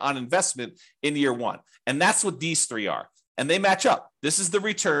return on investment in year one. And that's what these three are. And they match up. This is the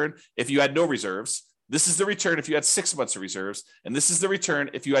return if you had no reserves. This is the return if you had 6 months of reserves. And this is the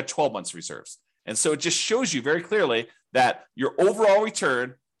return if you had 12 months of reserves. And so it just shows you very clearly that your overall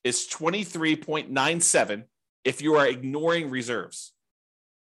return is 23.97 if you are ignoring reserves,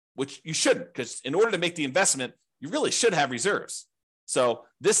 which you shouldn't, because in order to make the investment, you really should have reserves. So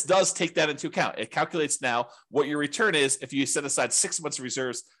this does take that into account. It calculates now what your return is if you set aside 6 months of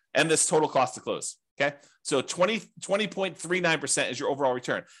reserves and this total cost to close. Okay. So 20.39% is your overall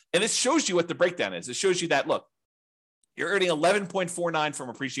return. And it shows you what the breakdown is. It shows you that, look, you're earning 11.49 from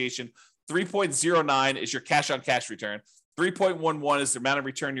appreciation. 3.09 is your cash on cash return. 3.11 is the amount of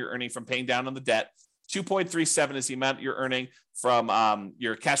return you're earning from paying down on the debt. 2.37 is the amount you're earning from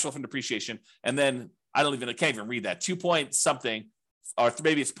your cash flow from depreciation. And then I can't even read that. 2 point something, or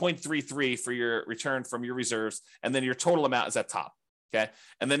maybe it's 0.33 for your return from your reserves. And then your total amount is at top. Okay.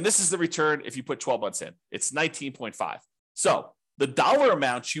 And then this is the return if you put 12 months in. It's 19.5. So the dollar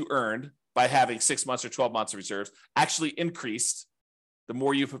amount you earned by having 6 months or 12 months of reserves actually increased the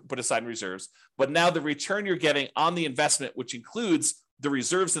more you put aside in reserves. But now the return you're getting on the investment, which includes the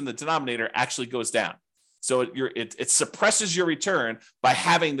reserves in the denominator, actually goes down. So it suppresses your return by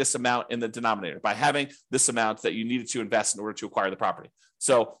having this amount in the denominator, by having this amount that you needed to invest in order to acquire the property.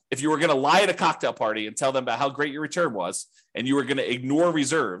 So if you were going to lie at a cocktail party and tell them about how great your return was, and you were going to ignore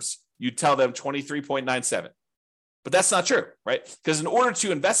reserves, you'd tell them 23.97. But that's not true, right? Because in order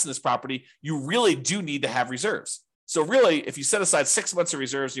to invest in this property, you really do need to have reserves. So really, if you set aside 6 months of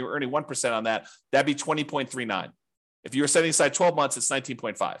reserves and you were earning 1% on that, that'd be 20.39. If you were setting aside 12 months, it's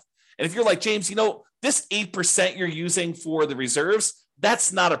 19.5. And if you're like, James, this 8% you're using for the reserves,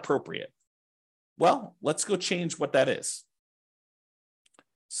 that's not appropriate. Well, let's go change what that is.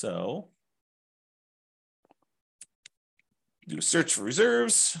 So do a search for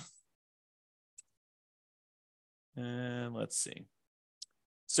reserves. And let's see.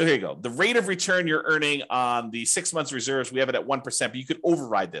 So here you go. The rate of return you're earning on the 6 months reserves, we have it at 1%, but you could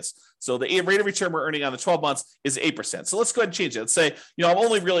override this. So the rate of return we're earning on the 12 months is 8%. So let's go ahead and change it. Let's say, I'm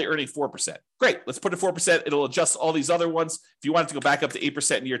only really earning 4%. Great. Let's put it 4%. It'll adjust all these other ones. If you want it to go back up to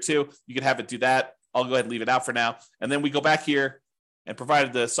 8% in year two, you can have it do that. I'll go ahead and leave it out for now. And then we go back here, and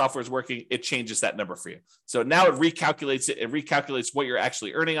provided the software is working, it changes that number for you. So now it recalculates it. It recalculates what you're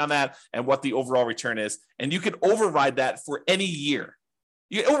actually earning on that and what the overall return is. And you can override that for any year.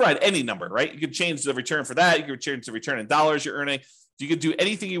 You can override any number, right? You can change the return for that. You can change the return in dollars you're earning. You can do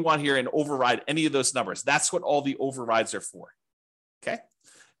anything you want here and override any of those numbers. That's what all the overrides are for. Okay.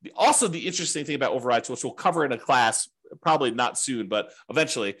 Also, the interesting thing about overrides, which we'll cover in a class, probably not soon, but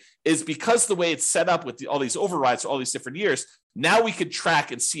eventually, is because the way it's set up with all these overrides for all these different years, now we could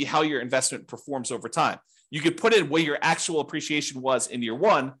track and see how your investment performs over time. You could put in what your actual appreciation was in year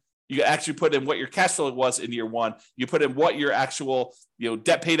one. You could actually put in what your cash flow was in year one. You put in what your actual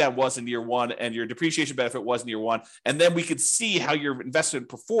debt pay down was in year one and your depreciation benefit was in year one. And then we could see how your investment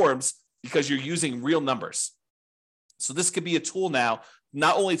performs because you're using real numbers. So this could be a tool now,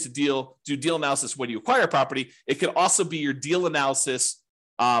 not only to do deal analysis when you acquire a property, it could also be your deal analysis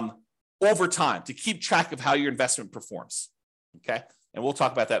over time to keep track of how your investment performs. Okay. And we'll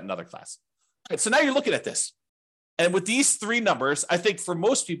talk about that in another class. All right, so now you're looking at this. And with these three numbers, I think for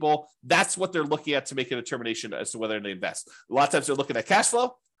most people, that's what they're looking at to make a determination as to whether they invest. A lot of times they're looking at cash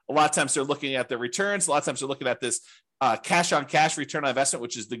flow. A lot of times they're looking at their returns. A lot of times they're looking at this cash on cash return on investment,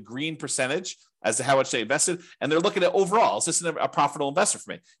 which is the green percentage as to how much they invested. And they're looking at overall, is this a profitable investment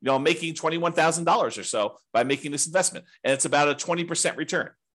for me? I'm making $21,000 or so by making this investment. And it's about a 20% return.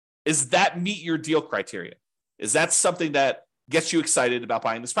 Is that meet your deal criteria? Is that something that gets you excited about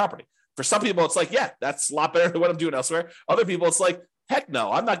buying this property? For some people, it's like, yeah, that's a lot better than what I'm doing elsewhere. Other people, it's like, heck no,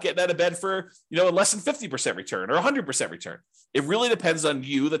 I'm not getting out of bed for, less than 50% return or 100% return. It really depends on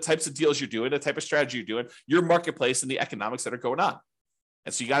you, the types of deals you're doing, the type of strategy you're doing, your marketplace, and the economics that are going on.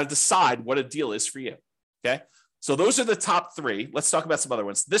 And so you got to decide what a deal is for you. Okay. So those are the top three. Let's talk about some other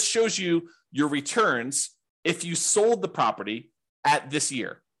ones. This shows you your returns if you sold the property at this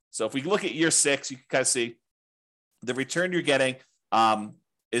year. So if we look at year 6, you can kind of see the return you're getting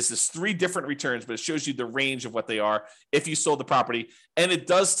is this 3 different returns, but it shows you the range of what they are if you sold the property. And it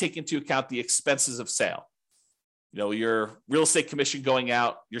does take into account the expenses of sale. Your real estate commission going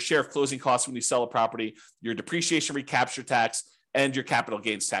out, your share of closing costs when you sell a property, your depreciation recapture tax, and your capital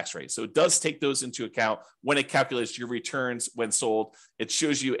gains tax rate. So it does take those into account when it calculates your returns when sold. It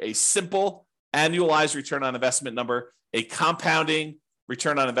shows you a simple annualized return on investment number, a compounding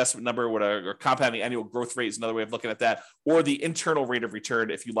return on investment number, or compounding annual growth rate is another way of looking at that, or the internal rate of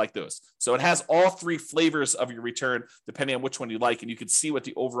return if you like those. So it has all three flavors of your return, depending on which one you like, and you can see what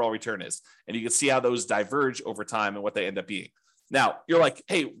the overall return is. And you can see how those diverge over time and what they end up being. Now, you're like,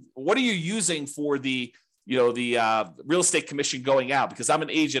 hey, what are you using for the real estate commission going out? Because I'm an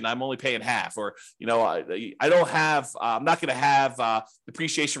agent, I'm only paying half, or, I don't have, I'm not going to have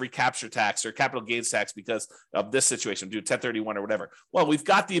depreciation recapture tax or capital gains tax because of this situation, do 1031 or whatever. Well, we've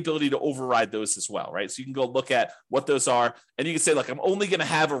got the ability to override those as well, right? So you can go look at what those are, and you can say, look, I'm only going to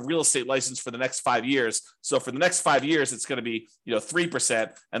have a real estate license for the next 5 years. So for the next 5 years, it's going to be,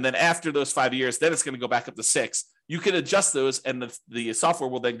 3%. And then after those 5 years, then it's going to go back up to 6%. You can adjust those, and the software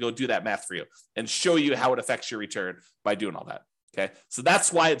will then go do that math for you and show you how it affects your return by doing all that. Okay, so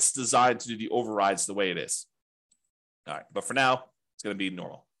that's why it's designed to do the overrides the way it is. All right, but for now, it's going to be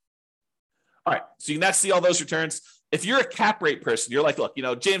normal. All right, so you can now see all those returns. If you're a cap rate person, you're like, look,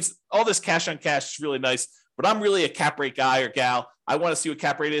 James, all this cash on cash is really nice, but I'm really a cap rate guy or gal. I want to see what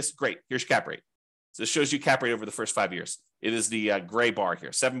cap rate is. Great, here's your cap rate. So it shows you cap rate over the first 5 years. It is the gray bar here,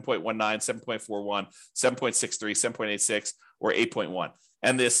 7.19, 7.41, 7.63, 7.86, or 8.1.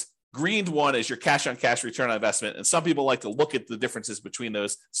 And this green one is your cash on cash return on investment. And some people like to look at the differences between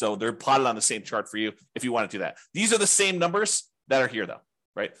those. So they're plotted on the same chart for you if you want to do that. These are the same numbers that are here though,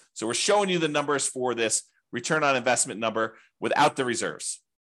 right? So we're showing you the numbers for this return on investment number without the reserves.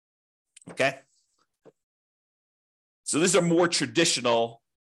 Okay. So these are more traditional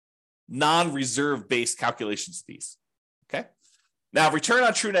non-reserve based calculations of these. Okay. Now, return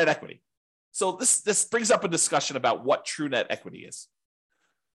on true net equity. So this brings up a discussion about what true net equity is.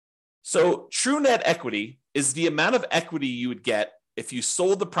 So true net equity is the amount of equity you would get if you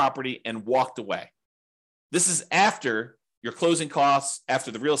sold the property and walked away. This is after your closing costs,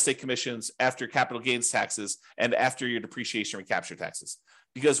 after the real estate commissions, after capital gains taxes, and after your depreciation recapture taxes.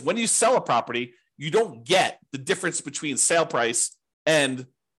 Because when you sell a property, you don't get the difference between sale price and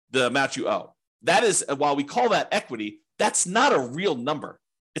the amount you owe. That is, while we call that equity, that's not a real number.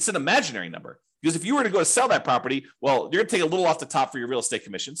 It's an imaginary number. Because if you were to go to sell that property, well, you're going to take a little off the top for your real estate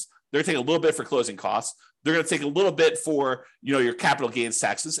commissions. They're going to take a little bit for closing costs. They're going to take a little bit for, your capital gains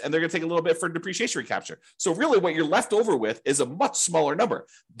taxes, and they're going to take a little bit for depreciation recapture. So really what you're left over with is a much smaller number.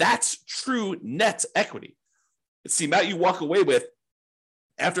 That's true net equity. It's the amount you walk away with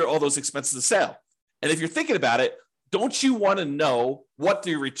after all those expenses of sale. And if you're thinking about it, don't you want to know what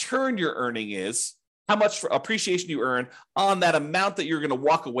the return you're earning is, how much appreciation you earn on that amount that you're going to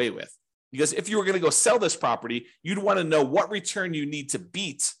walk away with? Because if you were going to go sell this property, you'd want to know what return you need to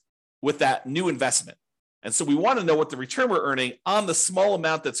beat with that new investment. And so we want to know what the return we're earning on the small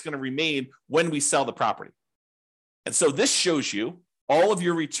amount that's going to remain when we sell the property. And so this shows you all of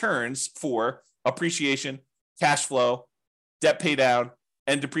your returns for appreciation, cash flow, debt pay down,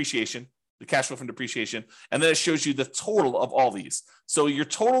 and depreciation, the cash flow from depreciation. And then it shows you the total of all these. So your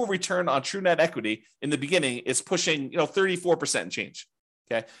total return on true net equity in the beginning is pushing 34% and change.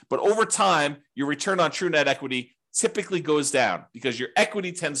 Okay. But over time, your return on true net equity typically goes down because your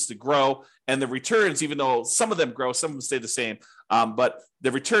equity tends to grow, and the returns, even though some of them grow, some of them stay the same, but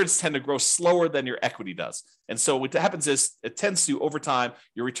the returns tend to grow slower than your equity does. And so what happens is it tends to, over time,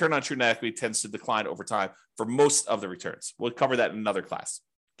 your return on true net equity tends to decline over time for most of the returns. We'll cover that in another class.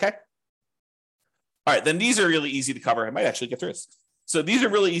 Okay. All right. Then these are really easy to cover. I might actually get through this. So these are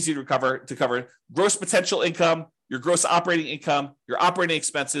really easy to cover gross potential income, your gross operating income, your operating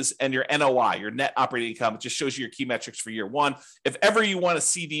expenses, and your NOI, your net operating income. It just shows you your key metrics for year one. If ever you want to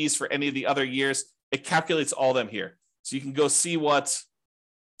see these for any of the other years, it calculates all of them here. So you can go see what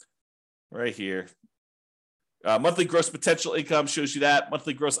right here. Monthly gross potential income shows you that.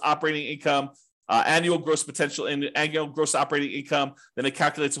 Monthly gross operating income, annual gross potential and annual gross operating income. Then it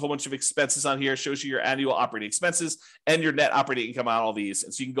calculates a whole bunch of expenses on here, shows you your annual operating expenses and your net operating income on all these.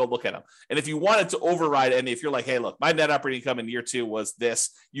 And so you can go look at them. And if you wanted to override any, if you're like, hey, look, my net operating income in year two was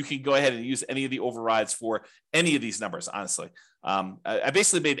this, you can go ahead and use any of the overrides for any of these numbers, honestly. I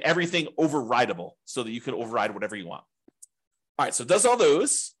basically made everything overrideable so that you can override whatever you want. All right, so it does all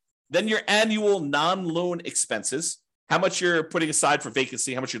those. Then your annual non-loan expenses, how much you're putting aside for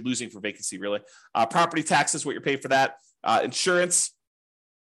vacancy, how much you're losing for vacancy, really. Property taxes, what you're paying for that. Insurance,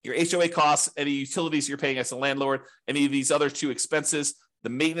 your HOA costs, any utilities you're paying as a landlord, any of these other two expenses, the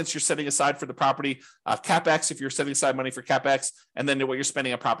maintenance you're setting aside for the property, CapEx, if you're setting aside money for CapEx, and then what you're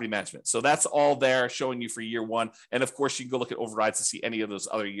spending on property management. So that's all there showing you for year one. And of course, you can go look at overrides to see any of those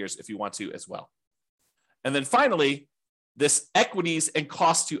other years if you want to as well. And then finally, this equities and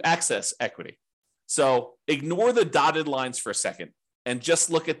cost to access equity. So ignore the dotted lines for a second and just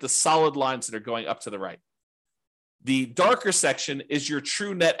look at the solid lines that are going up to the right. The darker section is your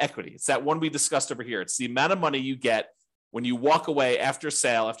true net equity. It's that one we discussed over here. It's the amount of money you get when you walk away after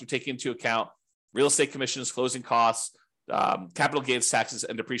sale, after taking into account real estate commissions, closing costs, capital gains taxes,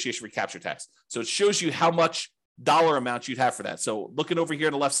 and depreciation recapture tax. So it shows you how much dollar amount you'd have for that. So looking over here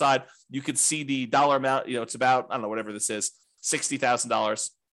on the left side, you can see the dollar amount. It's about, I don't know, whatever this is, $60,000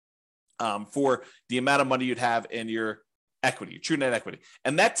 for the amount of money you'd have in your equity, your true net equity.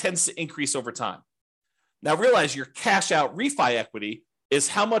 And that tends to increase over time. Now realize your cash out refi equity is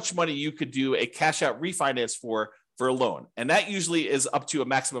how much money you could do a cash out refinance for a loan. And that usually is up to a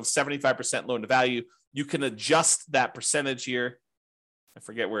maximum of 75% loan to value. You can adjust that percentage here. I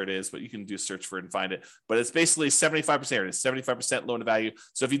forget where it is, but you can do a search for it and find it. But it's basically 75%. It is 75% loan to value.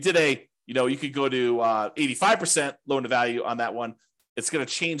 So if you did you could go to 85% loan to value on that one. It's going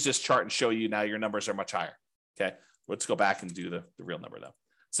to change this chart and show you now your numbers are much higher. Okay. Let's go back and do the real number though.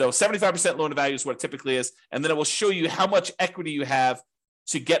 So 75% loan to value is what it typically is. And then it will show you how much equity you have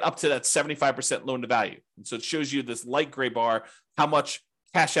to get up to that 75% loan to value. And so it shows you this light gray bar, how much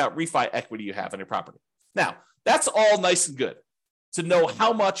cash out refi equity you have in your property. Now, that's all nice and good to know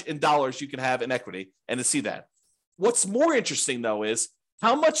how much in dollars you can have in equity and to see that. What's more interesting though is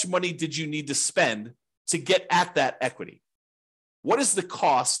how much money did you need to spend to get at that equity? What is the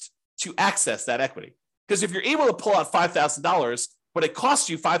cost to access that equity? Because if you're able to pull out $5,000, but it costs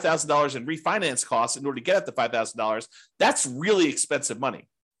you $5,000 in refinance costs in order to get at the $5,000, that's really expensive money.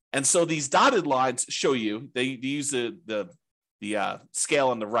 And so these dotted lines show you, they use the scale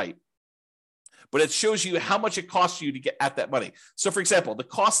on the right, but it shows you how much it costs you to get at that money. So for example, the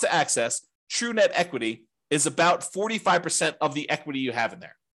cost to access true net equity is about 45% of the equity you have in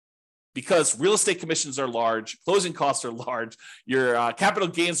there. Because real estate commissions are large, closing costs are large, your capital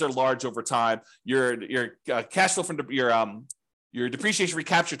gains are large over time, your cash flow from your depreciation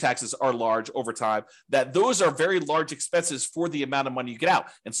recapture taxes are large over time, that those are very large expenses for the amount of money you get out.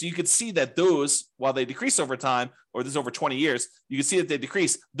 And so you can see that those, while they decrease over time, or this is over 20 years, you can see that they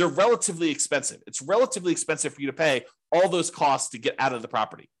decrease. They're relatively expensive. It's relatively expensive for you to pay all those costs to get out of the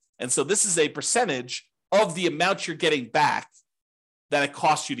property. And so this is a percentage of the amount you're getting back that it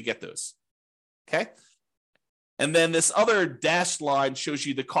costs you to get those. Okay. And then this other dashed line shows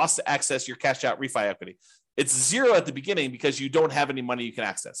you the cost to access your cash out refi equity. It's zero at the beginning because you don't have any money you can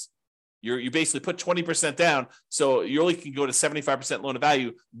access. You basically put 20% down, so you only can go to 75% loan to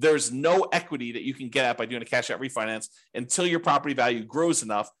value. There's no equity that you can get at by doing a cash out refinance until your property value grows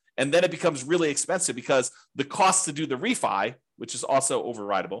enough. And then it becomes really expensive because the cost to do the refi, which is also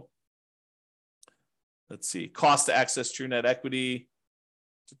overridable. Let's see, cost to access true net equity.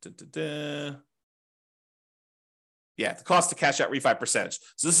 Yeah, the cost to cash out refi percentage.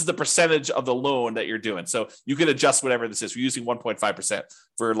 So this is the percentage of the loan that you're doing. So you can adjust whatever this is. We're using 1.5%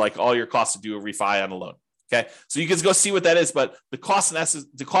 for like all your costs to do a refi on a loan. Okay, so you can go see what that is. But the cost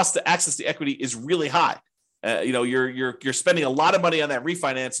to access the equity is really high. You're spending a lot of money on that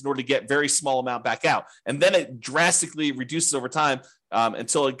refinance in order to get very small amount back out, and then it drastically reduces over time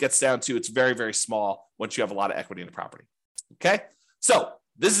until it gets down to it's very, very small once you have a lot of equity in the property. Okay, so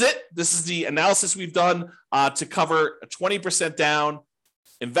this is it. This is the analysis we've done to cover a 20% down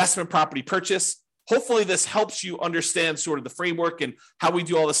investment property purchase. Hopefully this helps you understand sort of the framework and how we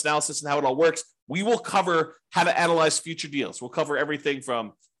do all this analysis and how it all works. We will cover how to analyze future deals. We'll cover everything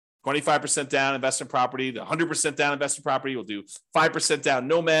from 25% down investment property to 100% down investment property. We'll do 5% down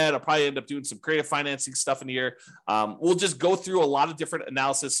nomad. I'll probably end up doing some creative financing stuff in here. We'll just go through a lot of different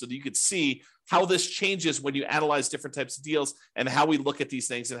analysis so that you could see how this changes when you analyze different types of deals and how we look at these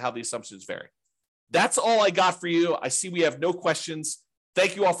things and how the assumptions vary. That's all I got for you. I see we have no questions.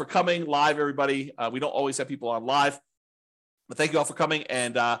 Thank you all for coming live, everybody. We don't always have people on live, but thank you all for coming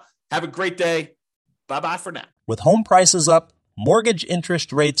and have a great day. Bye-bye for now. With home prices up, mortgage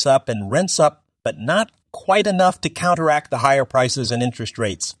interest rates up, and rents up, but not quite enough to counteract the higher prices and interest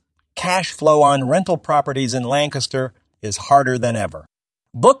rates, cash flow on rental properties in Lancaster is harder than ever.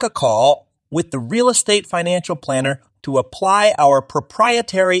 Book a call with the Real Estate Financial Planner to apply our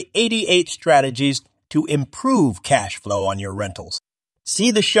proprietary 88 strategies to improve cash flow on your rentals.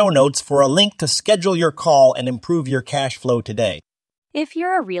 See the show notes for a link to schedule your call and improve your cash flow today. If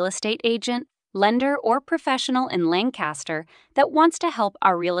you're a real estate agent, lender, or professional in Lancaster that wants to help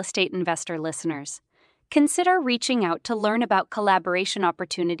our real estate investor listeners, consider reaching out to learn about collaboration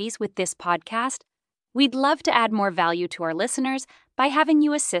opportunities with this podcast. We'd love to add more value to our listeners by having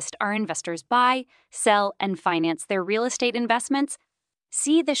you assist our investors buy, sell, and finance their real estate investments.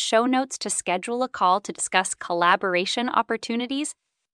 See the show notes to schedule a call to discuss collaboration opportunities